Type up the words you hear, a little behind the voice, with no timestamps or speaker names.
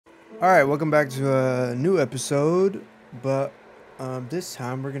Alright, welcome back to a new episode, but this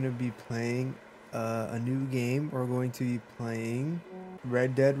time we're going to be playing a new game. We're going to be playing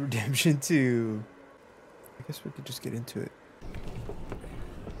Red Dead Redemption 2. I guess we could just get into it.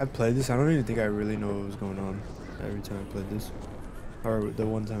 I played this, I don't even think I really know what was going on every time I played this. Or the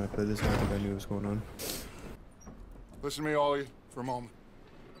one time I played this, I don't think I knew what was going on. Listen to me, all of you, for a moment.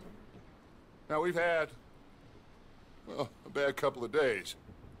 Now, we've had, well, a bad couple of days.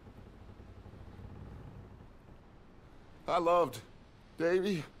 I loved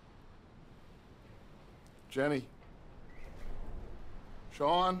Davy, Jenny,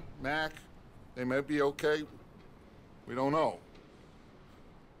 Sean, Mac. They may be okay. We don't know.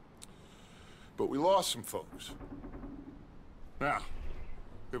 But we lost some folks. Now,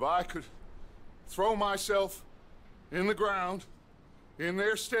 if I could throw myself in the ground in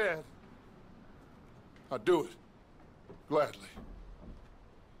their stead, I'd do it gladly.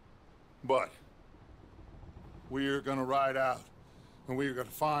 But we're gonna ride out and we're gonna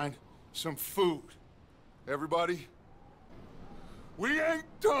find some food. Everybody, we ain't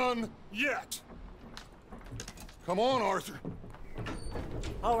done yet. Come on, Arthur.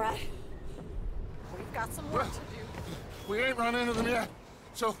 All right. We've got some work to do. We ain't run into them yet,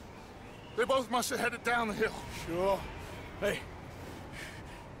 so they both must have headed down the hill. Sure. Hey,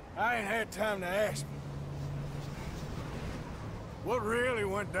 I ain't had time to ask. What really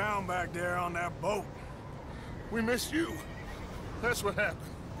went down back there on that boat? We missed you. That's what happened.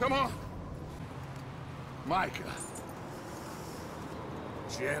 Come on. Micah.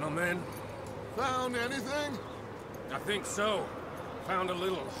 Gentlemen, Found anything? I think so. Found a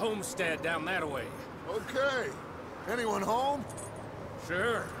little homestead down that way. Okay. Anyone home?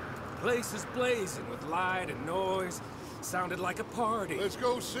 Sure. Place is blazing with light and noise. Sounded like a party. Let's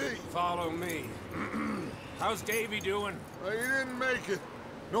go see. Follow me. How's Davy doing? He didn't make it.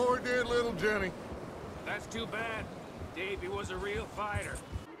 Nor did little Jenny. That's too bad. Davy was a real fighter.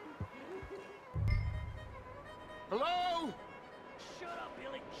 Hello? Shut up,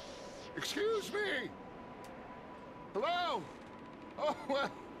 Billy. Excuse me. Hello? Oh, well,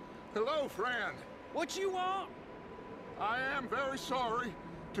 hello, friend. What you want? I am very sorry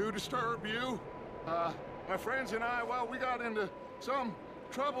to disturb you. My friends and I, well, we got into some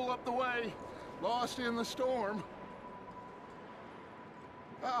trouble up the way, lost in the storm.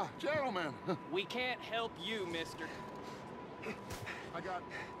 Ah, gentlemen, We can't help you, mister. I got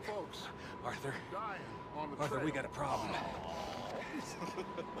folks Arthur. dying on the Arthur, trail. we got a problem.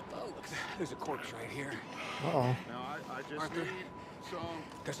 There's a corpse right here. Uh-oh. Now, I just Arthur, need some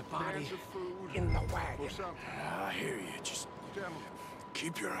there's a body cans of food in the or wagon. something. I hear you. Just Gentlemen,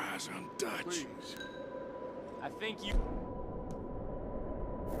 keep your eyes on Dutch. please. I think you...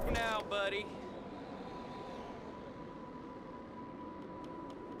 Now, buddy.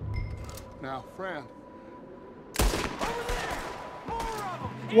 Now, friend,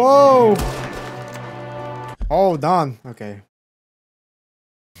 Whoa! Hold on. Okay.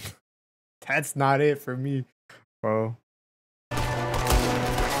 That's not it for me, bro.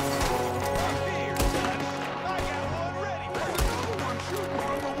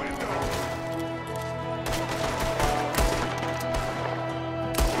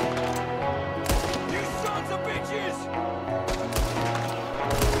 You sons of bitches!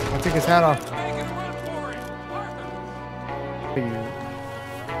 I'll take his hat off. Make him run for it! Arthur!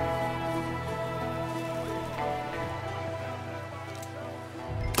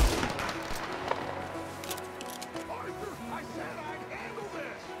 Arthur, I said I'd handle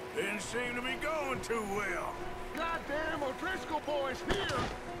this. Didn't seem to be going too well. Goddamn O'Driscoll boys here.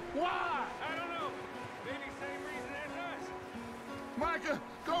 Why? I don't know. Maybe same reason as us. Micah,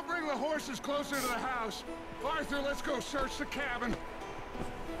 go bring the horses closer to the house. Arthur, let's go search the cabin.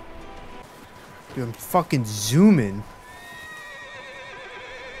 Dude, I'm fucking zooming.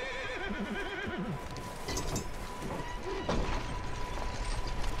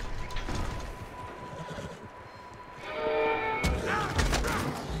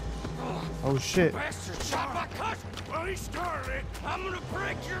 Oh shit. Bastard shot my cousin. Well, he started it. I'm gonna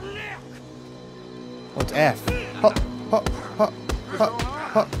break your neck. What's F? Huh, huh, huh, huh,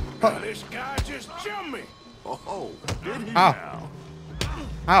 huh, huh. This guy just jumped me. Oh, did he Ow. now?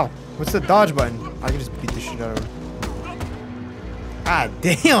 Ow. What's the dodge button? I can just beat the shit out of him. God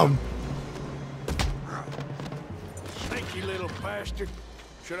damn. Sneaky little bastard.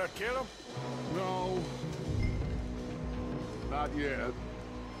 Should I kill him? No. Not yet.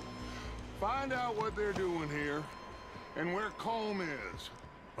 Find out what they're doing here and where Colm is.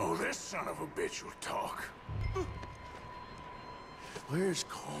 Oh, this son of a bitch will talk. Where's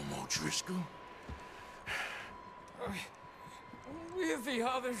Colm O'Driscoll? with the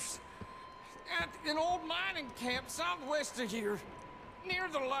others at an old mining camp southwest of here, near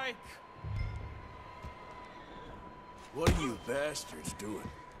the lake. What are you bastards doing?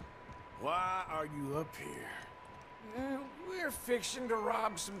 Why are you up here? We're fixing to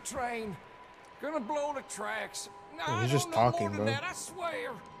rob some train. Gonna blow the tracks. No, Oh, I he's don't just know talking, more bro. than that, I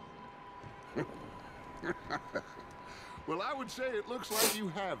swear. Well, I would say it looks like you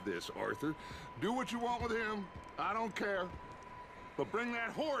have this, Arthur. Do what you want with him. I don't care. But bring that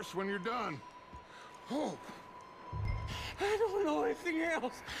horse when you're done. Oh. I don't know anything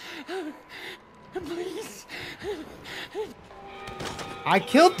else. Please. I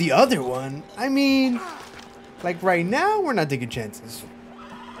killed the other one. I mean, like right now, we're not taking chances.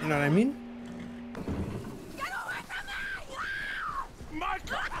 You know what I mean?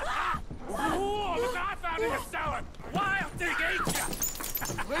 Michael! Whoa, look, I found in the cellar. Wild thing, ain't ya?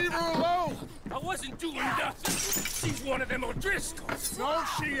 Leave her alone! I wasn't doing nothing. She's one of them O'Driscolls. No,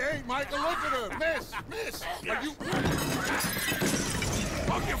 she ain't, Michael. Look at her. Miss, are you...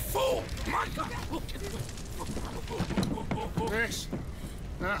 Oh, you fool! Michael! Miss,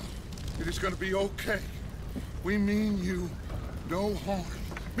 now, it is gonna be okay. We mean you no harm.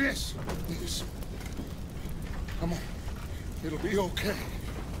 Miss. Come on. It'll be okay.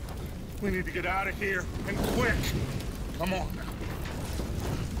 We need to get out of here, and quick. Come on now.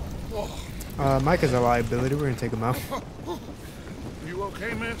 Oh. Mike is a liability. We're gonna take him out. You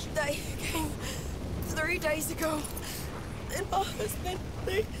okay, miss? They came 3 days ago. And my husband,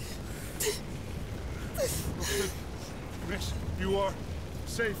 they... Miss, you are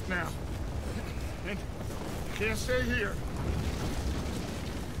safe now. And you can't stay here.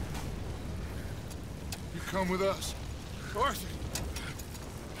 You come with us. Arthur.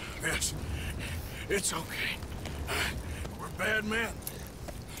 Yes, it's okay. We're bad men.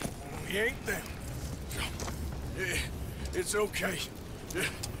 We ain't them. It's okay.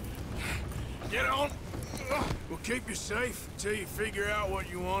 Get on. We'll keep you safe until you figure out what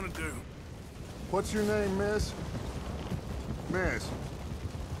you want to do. What's your name, miss? Miss.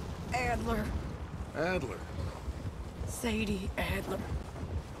 Adler. Adler. Sadie Adler.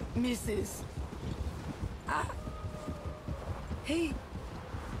 Mrs. He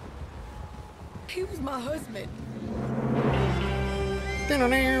was my husband.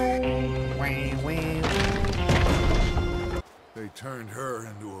 They turned her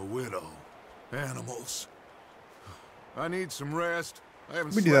into a widow. Animals. I need some rest. I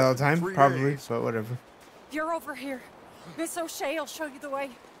haven't We do that all slept the in time, 3 probably, days. but whatever. You're over here. Miss O'Shea will show you the way.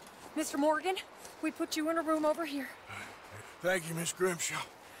 Mr. Morgan, we put you in a room over here. Thank you, Miss Grimshaw.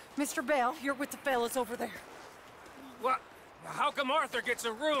 Mr. Bell, you're with the fellas over there. What? How come Arthur gets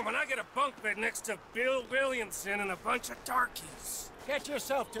a room and I get a bunk bed next to Bill Williamson and a bunch of darkies? Get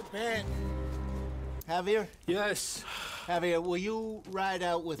yourself to bed. Javier? Yes. Javier, will you ride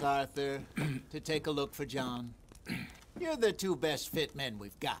out with Arthur to take a look for John? You're the 2 best fit men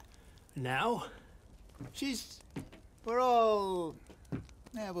we've got. Now? We're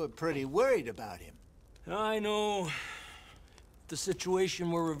pretty worried about him. I know. The situation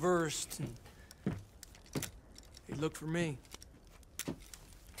were reversed. And he looked for me.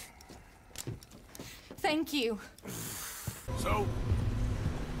 Thank you. So,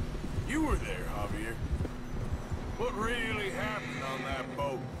 you were there, Javier. What really happened on that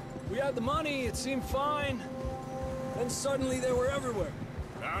boat? We had the money, it seemed fine. Then suddenly they were everywhere.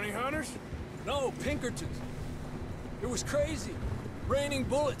 Bounty hunters? No, Pinkertons. It was crazy. Raining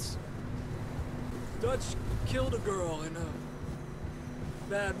bullets. Dutch killed a girl in a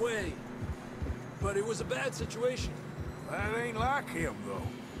bad way. But it was a bad situation. That ain't like him, though.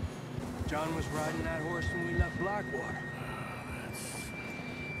 John was riding that horse when we left Blackwater.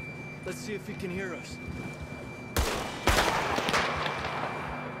 Let's see if he can hear us.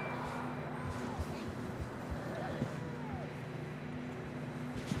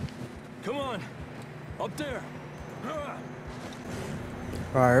 Come on. Up there.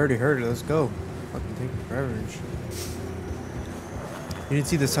 Oh, I already heard it. Let's go. Fucking taking forever and shit. You didn't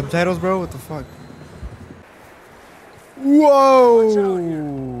see the subtitles, bro? What the fuck?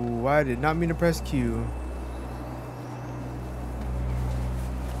 Whoa! I did not mean to press Q.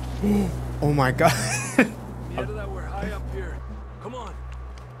 Oh my god. Yeah, that we're high up here. Come on.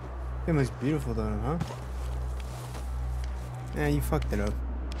 It looks beautiful though, huh? Yeah, you fucked it up.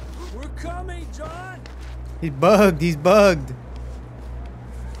 We're coming, John. He's bugged. He's bugged.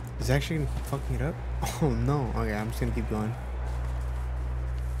 He's actually gonna keep fucking it up? Oh no. Okay, I'm just gonna keep going.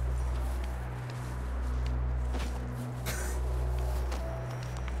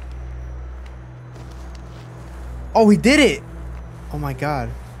 Oh, he did it! Oh my god.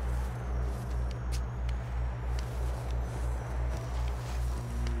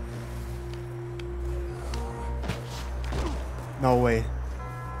 No way.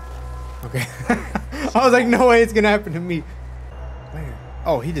 Okay. I was like, no way it's gonna happen to me. Where?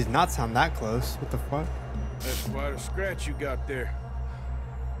 Oh, he does not sound that close. What the fuck? That's quite a scratch you got there.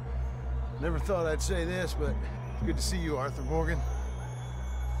 Never thought I'd say this, but it's good to see you, Arthur Morgan.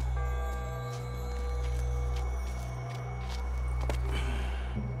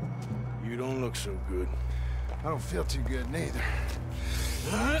 You don't look so good. I don't feel too good neither.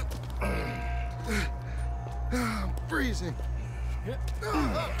 I'm freezing.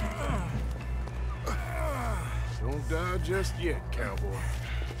 Don't die just yet, cowboy.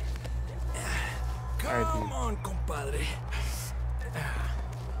 Come on, compadre.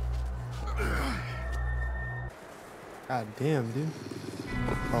 God damn, dude.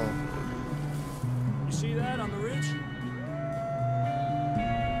 Oh. You see that on the ridge?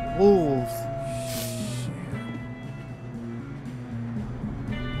 Wolves.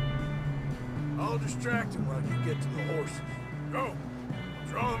 I'll distract him while you get to the horses. Go.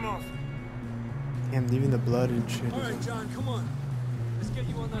 Draw them off. Damn, leaving the blood and shit. All right, John, come on. Let's get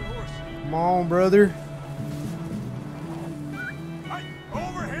you on that horse. Come on, brother. Hey,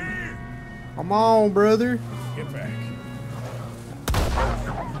 over here. Come on, brother. Get back.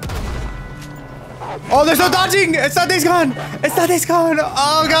 Oh, there's no dodging! It's not this gun! It's not this gun!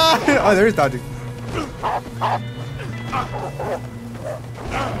 Oh, God! Oh, there's dodging.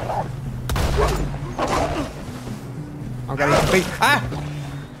 I'm gonna get the Ah!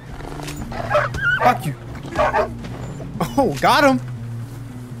 Fuck you. Oh, got him.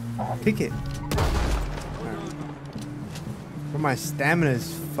 Pick it. Bro, my stamina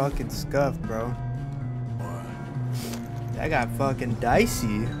is fucking scuffed, bro. That got fucking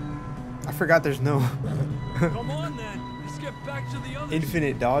dicey. I forgot there's no Come on, then. Let's get back to the other.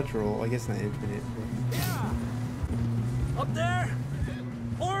 infinite dodge roll. I guess not infinite. But... Yeah. Up there.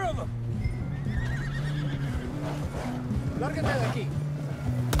 4 of them. Lárgate de aquí.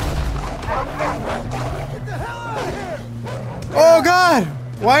 Oh, God!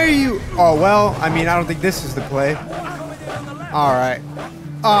 Why are you... Oh, well, I mean, I don't think this is the play. Alright.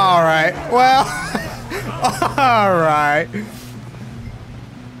 Alright. Well... Alright.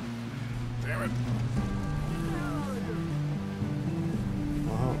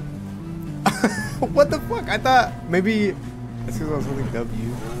 Wow. What the fuck? I thought maybe... That's because I was holding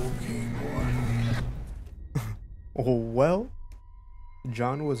W. Oh, well...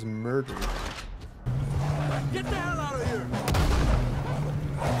 John was murdered. Get the hell out of here.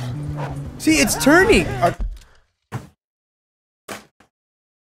 See, it's turning! Get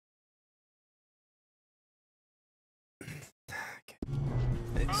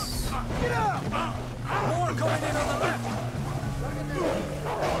out. More coming in on the left.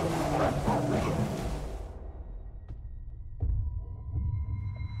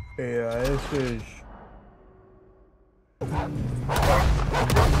 Yeah, this is...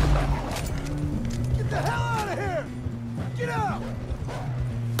 Get the hell out of here! Get out!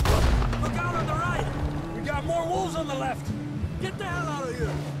 Look out on the right. We got more wolves on the left. Get the hell out of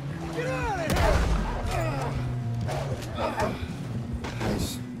here. Get out of here!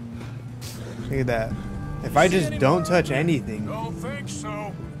 Nice. Look at that. If I just don't touch anything. Don't think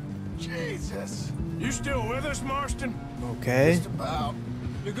so. Jesus! You still with us, Marston? Okay. Just about.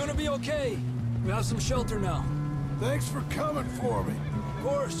 You're gonna be okay. We have some shelter now. Thanks for coming for me. Of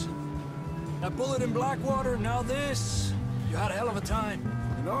course. That bullet in Blackwater, now this. You had a hell of a time.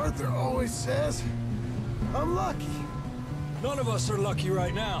 And Arthur always says, I'm lucky. None of us are lucky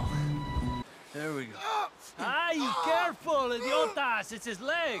right now. There we go. Ay, careful, idiotas! It's his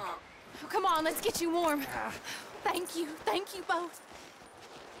leg! Oh, come on, let's get you warm. Thank you both.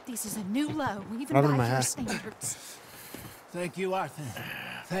 This is a new low, even Right on by my your hat. standards. Thank you, Arthur.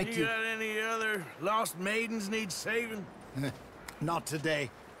 Thank You you. got any other lost maidens need saving? Not today.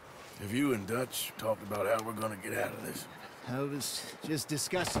 Have you and Dutch talked about how we're gonna get out of this? I was just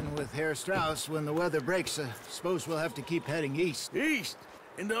discussing with Herr Strauss when the weather breaks. I suppose we'll have to keep heading east. East?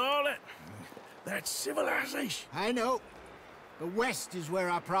 Into all that... That's civilization. I know. The west is where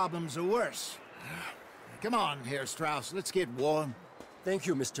our problems are worse. Come on, Herr Strauss. Let's get warm. Thank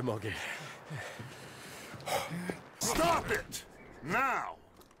you, Mr. Morgan. Stop it! Now!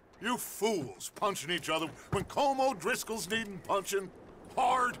 You fools punching each other when Como Driscoll's needing punching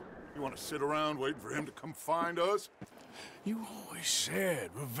hard. You want to sit around waiting for him to come find us? You always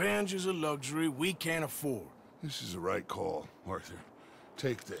said revenge is a luxury we can't afford. This is the right call, Arthur.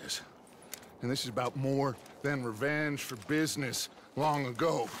 Take this. And this is about more than revenge for business long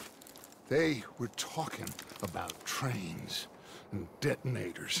ago. They were talking about trains and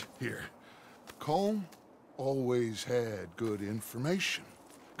detonators here. Colm always had good information.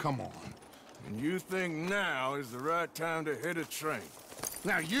 Come on. And you think now is the right time to hit a train?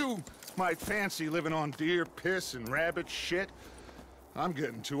 Now you might fancy living on deer piss and rabbit shit. I'm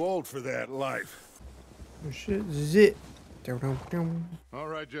getting too old for that life. Oh, shit, this is it. All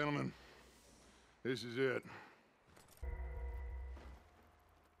right, gentlemen. This is it.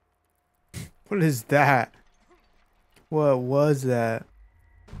 What is that? What was that?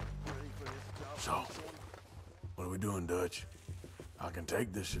 So, what are we doing, Dutch? I can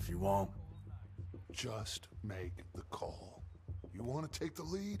take this if you want. Just make the call. You want to take the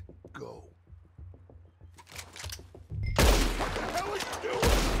lead? Go. What the hell are you doing?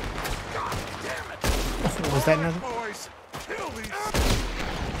 God damn it! Was that another? Boys, kill these.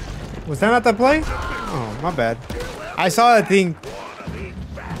 Was that not the play? Oh, my bad. I saw that thing.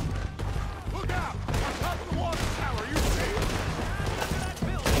 Look out! On top of the water tower, you see it?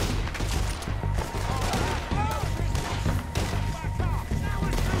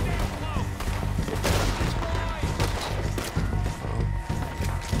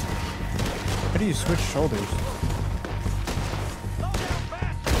 How do you switch shoulders?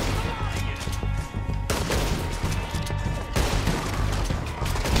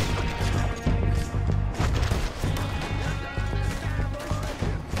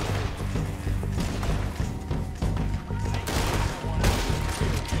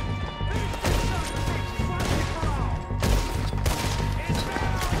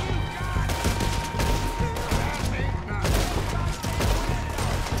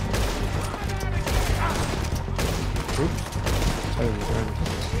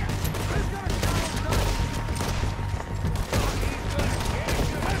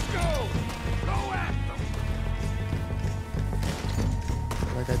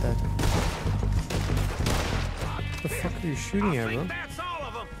 Like I died. What the fuck are you shooting at, bro? That's all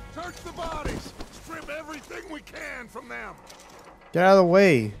of them. Search the bodies. Strip everything we can from them. Get out of the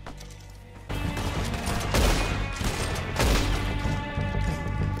way.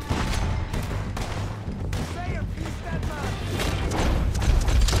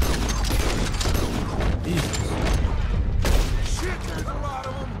 Jesus. Shit, there's a lot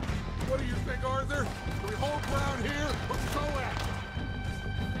of them. What do you think, Arthur? Do we hold ground here or go at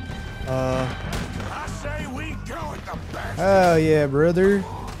them? I say we go at the best. Oh yeah, brother.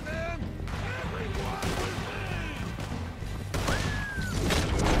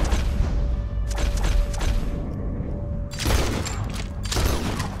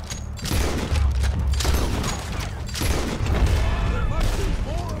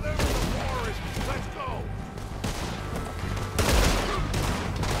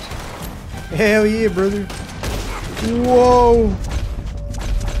 Hell yeah, brother. Whoa.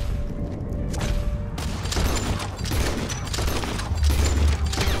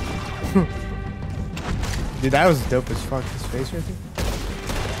 Dude, that was dope as fuck. His face right there.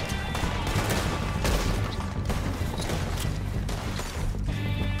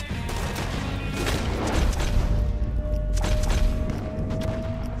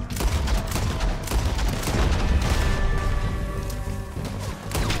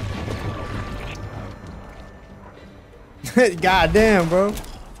 God damn, bro. The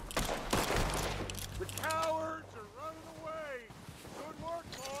cowards are running away. Good work,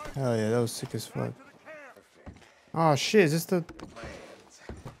 boys. Hell yeah, that was sick as fuck. Oh shit, is this the...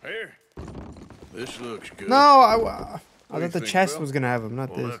 Here. This looks good. No, I do thought you the think, chest Bill? was gonna have him, not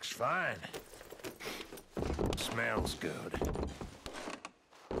Well, this. looks fine. Smells good.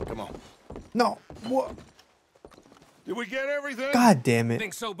 Come on. No, what? Did we get everything? God damn it.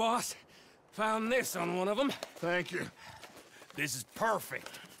 Think so, boss? Found this on one of them. Thank you. This is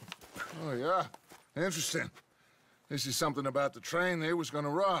perfect. Oh, yeah? Interesting. This is something about the train they was gonna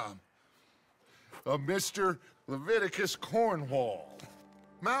rob. A Mr. Leviticus Cornwall.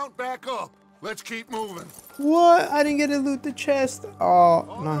 Mount back up. Let's keep moving. What? I didn't get to loot the chest. Oh,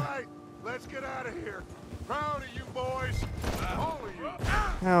 All no. right, let's get out of here. Proud of you boys. All of you.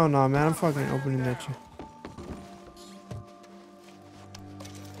 Hell no, man. I'm fucking opening that shit.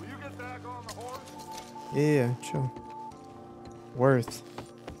 Will you get back on the horse? Yeah, chill. Worth.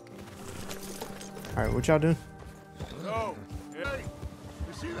 Alright, what y'all doing? No. Hey,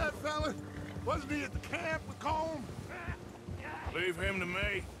 you see that fella? Wasn't he at the camp with Colm? Leave him to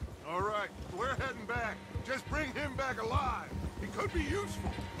me. All right, we're heading back. Just bring him back alive. He could be useful.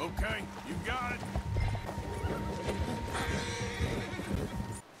 Okay, you got it.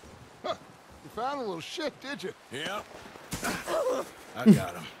 Huh. You found a little shit, did you? Yep. I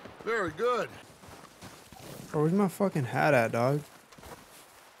got him. Very good. Bro, where's my fucking hat at, dog?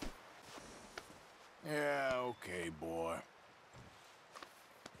 Yeah, okay, boy.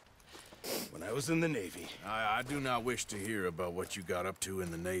 When when I was in the Navy. I do not wish to hear about what you got up to in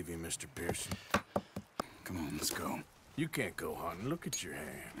the Navy, Mr. Pearson. Come on, let's go. You can't go hunting. Look at your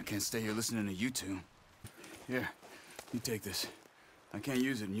hand. I can't stay here listening to you two. Here, you take this. I can't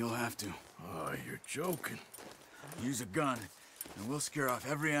use it, and you'll have to. Oh, you're joking. Use a gun, and we'll scare off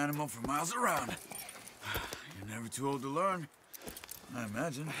every animal for miles around. You're never too old to learn, I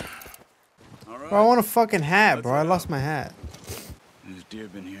imagine. All right. Bro, I want a fucking hat, bro. I lost my hat. There's deer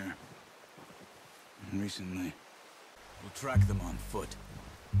been here. And recently. We'll track them on foot.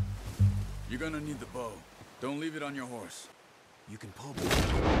 You're gonna need the bow. Don't leave it on your horse. You can pull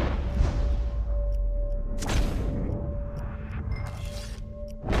back.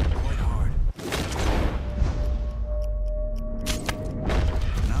 Quite hard.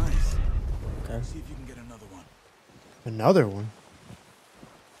 Nice. Okay. See if you can get another one. Another one?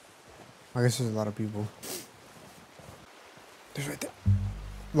 I guess there's a lot of people. There's right there.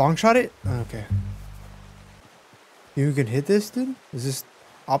 Long shot it? Okay. You can hit this, dude? Is this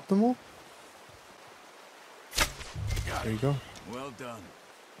optimal? There you go. Well done.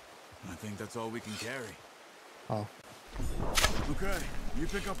 I think that's all we can carry. Oh. Okay, you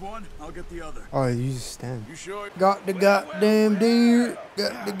pick up one, I'll get the other. Oh, you just stand. You sure? Got the goddamn deer.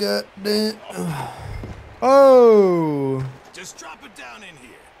 Got the goddamn. Oh. Just drop it down in here.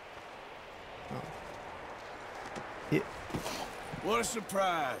 Yeah. What a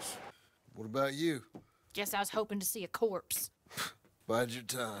surprise. What about you? Guess I was hoping to see a corpse. Bide your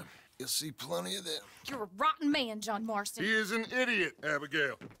time. You'll see plenty of them. You're a rotten man, John Marston. He is an idiot,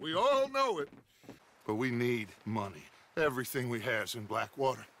 Abigail. We all know it. But we need money. Everything we has in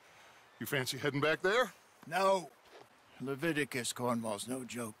Blackwater. You fancy heading back there? No. Leviticus Cornwall's no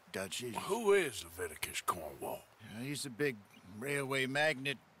joke, Dutchie. Who is Leviticus Cornwall? He's a big railway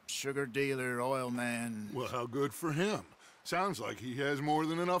magnate, sugar dealer, oil man. Well, how good for him. Sounds like he has more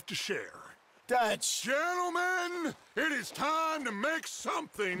than enough to share. Dutch! Gentlemen, it is time to make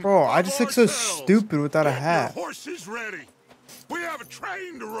something. Bro, I of just look so ourselves. stupid without a Get hat. your horses ready. We have a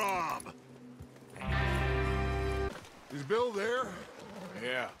train to rob. Is Bill there?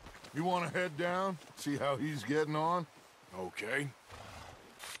 Yeah. You want to head down, see how he's getting on? Okay.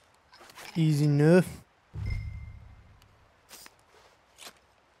 Easy enough.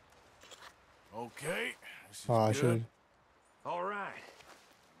 Okay. This is Oh, I good. should. All right.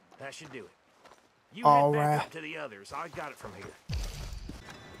 That should do it. You All head back right. up to the others. I got it from here.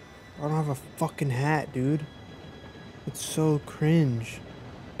 I don't have a fucking hat, dude. It's so cringe.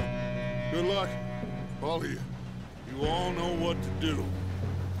 Good luck, all of you. You all know what to do.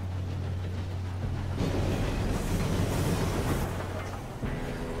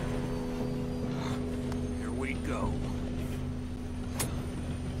 Here we go.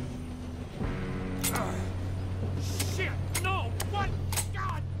 Shit! No! What?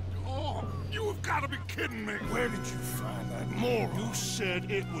 God! Oh, you have got to be kidding me. Where did you find that moron? You said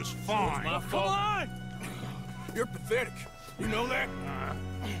it was fine. My fault. Come on! You're pathetic. You know that?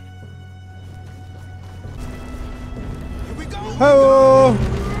 Here we go. Hello.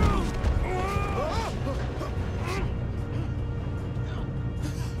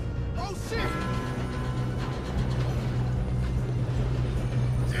 Oh shit!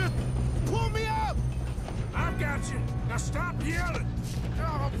 Pull me up! I've got you. Now stop yelling.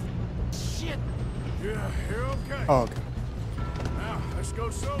 Oh, shit. Yeah, you're okay. Oh, okay. Now, let's go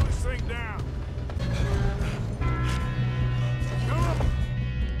slow this thing down. Come on.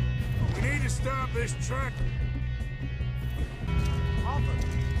 We need to stop this truck. Arthur,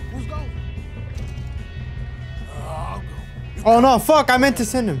 who's going? I'll go. Oh no, fuck! I meant to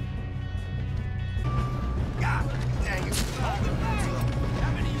send him. God dang it.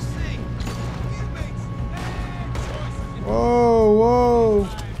 How many you see? Whoa, whoa.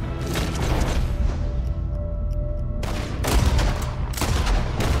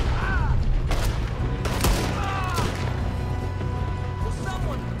 Will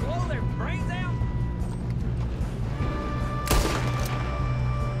someone blow their brains out?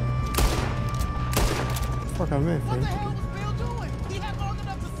 Fuck, I meant for him to do. was Bill doing? He had long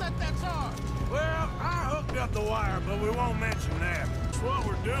enough to set that charge. Well, I hooked up the wire, but we won't mention that. It's what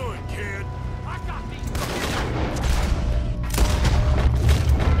we're doing, kid. I got these.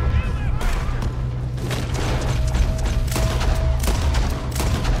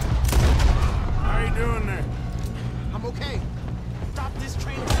 How you doing there? I'm okay. Stop this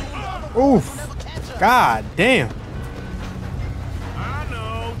train. Oof. God damn. I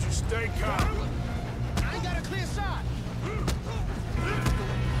know. Just stay calm. I ain't got a clear shot.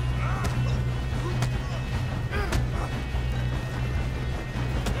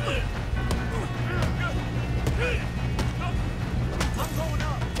 I'm going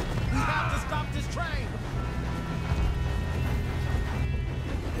up. We have to stop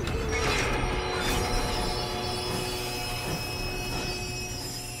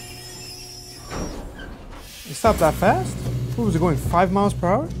It stopped that fast? What was it going 5 miles per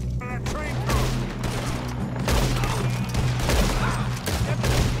hour?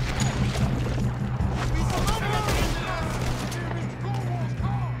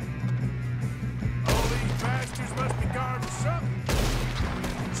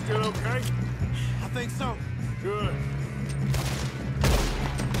 Still okay? I think so. Good.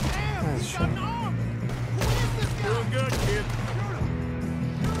 Damn, he's got an arm! Who is this guy? Doing good, kid.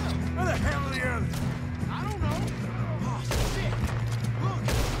 Where the hell are the others? I don't know. Oh, shit. Look,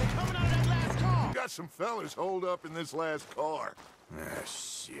 they're coming out of that last car. Got some fellas holed up in this last car. Ah,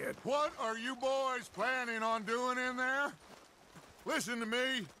 shit. What are you boys planning on doing in there? Listen to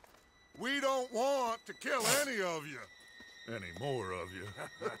me. We don't want to kill any of you. Any more of you.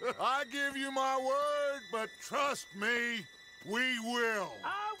 I give you my word, but trust me, we will.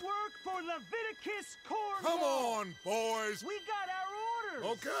 I work for Leviticus Corps. Come on, boys. We got our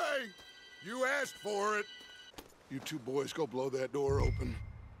orders. Okay, you asked for it. You two boys go blow that door open.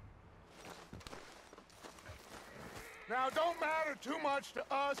 Now, don't matter too much to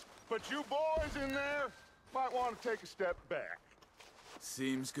us, but you boys in there might want to take a step back.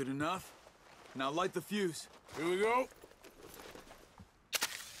 Seems good enough. Now light the fuse. Here we go.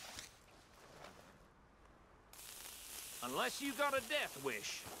 Unless you got a death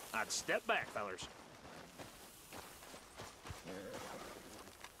wish, I'd step back, fellers.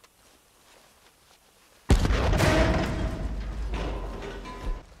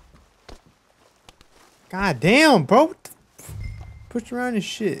 God damn, bro. What the push around and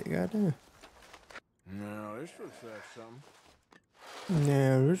shit. God damn. No, this looks like something.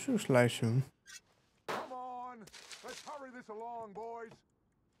 Yeah, this looks like some. Come on, let's hurry this along, boys.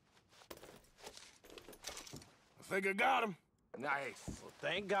 I think I got him. Nice. Well,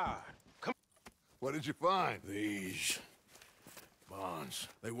 thank God. Come. What did you find? These bonds.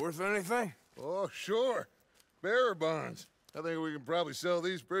 They worth anything? Oh, sure. Bearer bonds. I think we can probably sell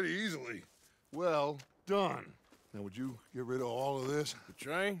these pretty easily. Well done. Now, would you get rid of all of this? The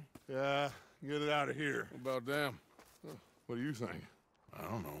train? Yeah, get it out of here. What about them? What do you think? I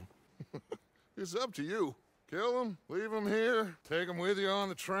don't know. It's up to you. Kill them, leave them here, take them with you on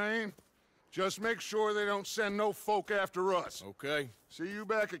the train. Just make sure they don't send no folk after us. Okay. See you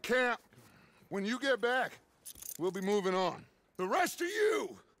back at camp. When you get back, we'll be moving on. The rest of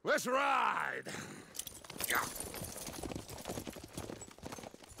you, let's ride!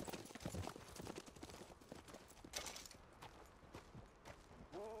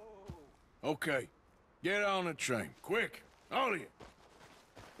 Okay. Get on the train. Quick. All of you.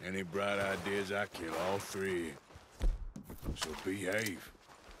 Any bright ideas, I kill all three of you. So behave.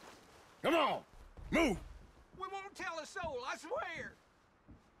 Come on! Move! We won't tell a soul, I swear!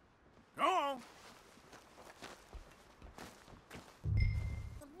 Go on!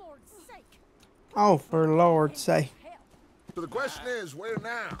 For Lord's sake. Oh, for Lord's sake. So the question is, where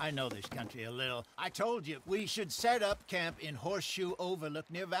now? I know this country a little. I told you, we should set up camp in Horseshoe Overlook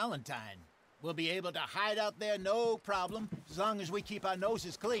near Valentine. We'll be able to hide out there, no problem, as long as we keep our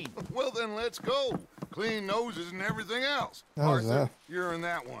noses clean. Well, then let's go. Clean noses and everything else. How's that? You're in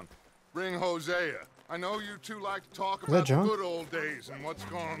that one. Bring Hosea. I know you two like to talk that about the John? good old days and what's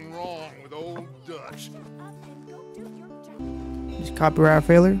gone wrong with old Dutch. This copyright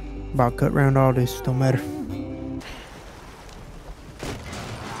failure. About cut round all this. Don't matter.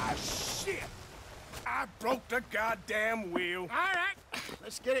 Ah, shit! I broke the goddamn wheel. All right,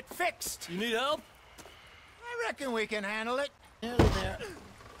 let's get it fixed. You need help? I reckon we can handle it. Nearly there.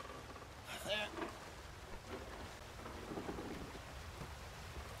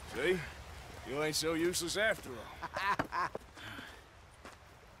 See? You ain't so useless after all.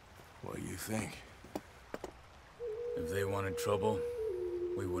 What do you think? If they wanted trouble,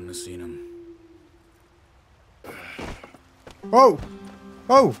 we wouldn't have seen them. Whoa!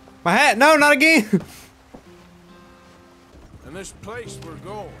 Oh, my hat! No, not again! And this place we're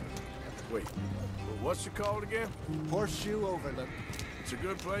going. Wait, what's it called again? Horseshoe Overlook. It's a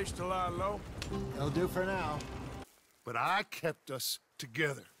good place to lie low. It'll do for now. But I kept us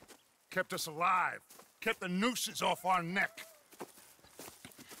together. Kept us alive. Kept the nooses off our neck.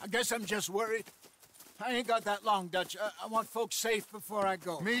 I guess I'm just worried. I ain't got that long, Dutch. I want folks safe before I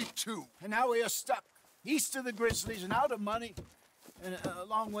go. Me too. And now we are stuck, east of the Grizzlies and out of money, and a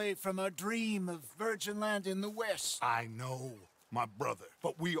long way from our dream of virgin land in the west. I know, my brother.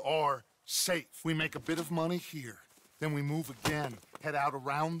 But we are safe. We make a bit of money here. Then we move again. Head out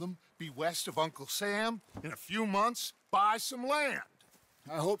around them. Be west of Uncle Sam. In a few months, buy some land.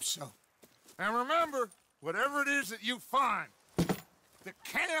 I hope so. And remember, whatever it is that you find, the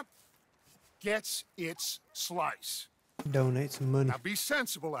camp gets its slice. Donate some money. Now be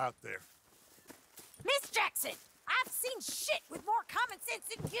sensible out there. Mr. Jackson! I've seen shit with more common sense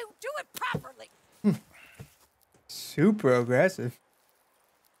than you. Do it properly. Super aggressive.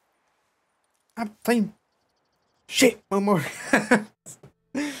 I'm playing shit one more.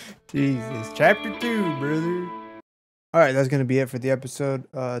 Jesus. Chapter 2, brother. Alright, that's gonna be it for the episode.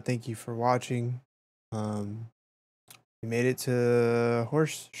 Thank you for watching. We made it to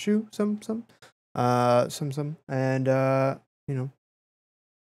Horseshoe, and you know,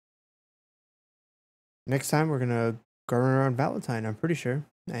 next time we're gonna go around Valentine, I'm pretty sure,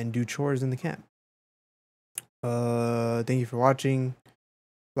 and do chores in the camp. Thank you for watching.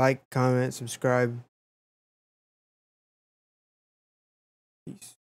 Like, comment, subscribe. Peace.